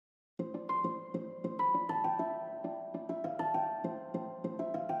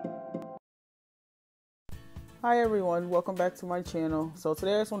Hi everyone, welcome back to my channel. So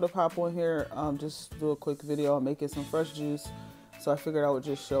today I just wanted to pop on here, just do a quick video on making some fresh juice. So I figured I would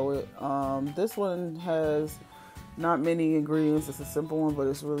just show it. This one has not many ingredients. It's a simple one, but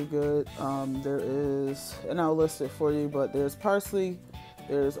it's really good. There is, and I'll list it for you, but there's parsley,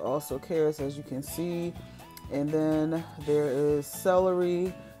 there's also carrots as you can see, and then there is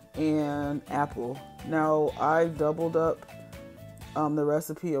celery and apple. Now I doubled up the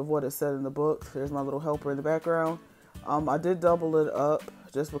recipe of what it said in the book. There's my little helper in the background. I did double it up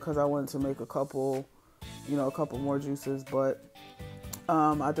just because I wanted to make a couple more juices, but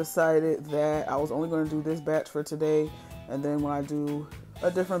I decided that I was only going to do this batch for today, and then when I do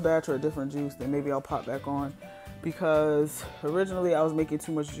a different batch or a different juice, then maybe I'll pop back on, because originally I was making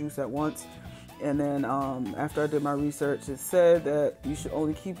too much juice at once, and then after I did my research, it said that you should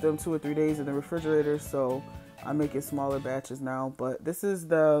only keep them 2 or 3 days in the refrigerator, so I'm making smaller batches now. But this is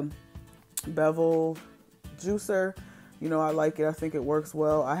the Breville juicer. I like it. I think it works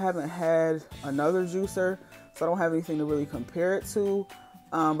well. I haven't had another juicer, so I don't have anything to really compare it to,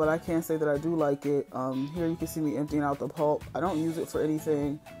 but I can say that I do like it. Here you can see me emptying out the pulp. I don't use it for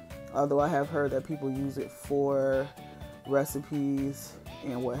anything, although I have heard that people use it for recipes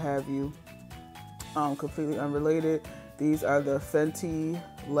and what have you. Completely unrelated, these are the Fenty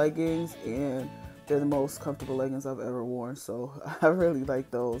leggings, and they're the most comfortable leggings I've ever worn, so I really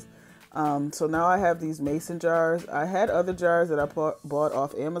like those. So now I have these mason jars. I had other jars that I bought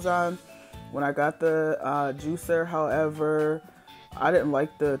off Amazon when I got the juicer. However, I didn't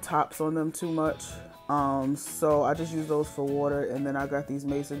like the tops on them too much, so I just used those for water. And then I got these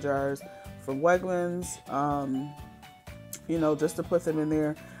mason jars from Wegmans, just to put them in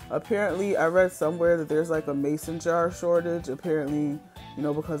there. Apparently, I read somewhere that there's like a mason jar shortage. Apparently,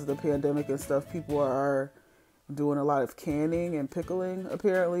 because of the pandemic and stuff, people are doing a lot of canning and pickling,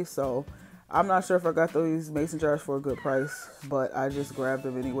 apparently. So I'm not sure if I got these mason jars for a good price, but I just grabbed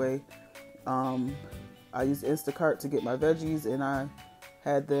them anyway. I used Instacart to get my veggies, and I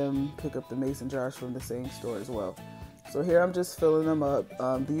had them pick up the mason jars from the same store as well. So here I'm just filling them up.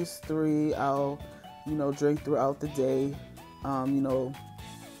 These 3 I'll, drink throughout the day,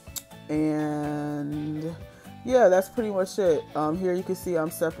 and yeah, that's pretty much it. Here you can see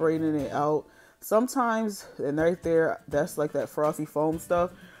I'm separating it out. Sometimes, and right there, that's like that frothy foam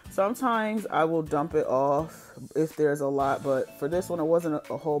stuff. Sometimes I will dump it off if there's a lot, but for this one, it wasn't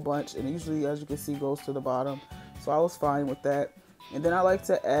a whole bunch, and usually, as you can see, goes to the bottom. So I was fine with that. And then I like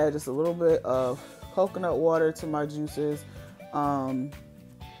to add just a little bit of coconut water to my juices.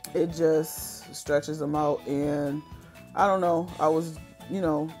 It just stretches them out, and I don't know, I was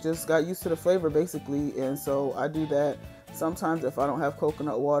just got used to the flavor basically, and so I do that. Sometimes if I don't have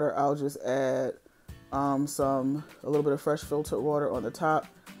coconut water, I'll just add a little bit of fresh filtered water on the top.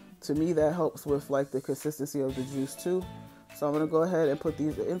 To me, that helps with like the consistency of the juice too. So I'm gonna go ahead and put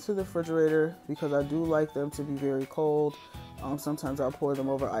these into the refrigerator because I do like them to be very cold. Sometimes I'll pour them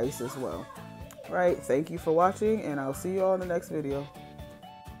over ice as well. All right, thank you for watching, and I'll see you all in the next video.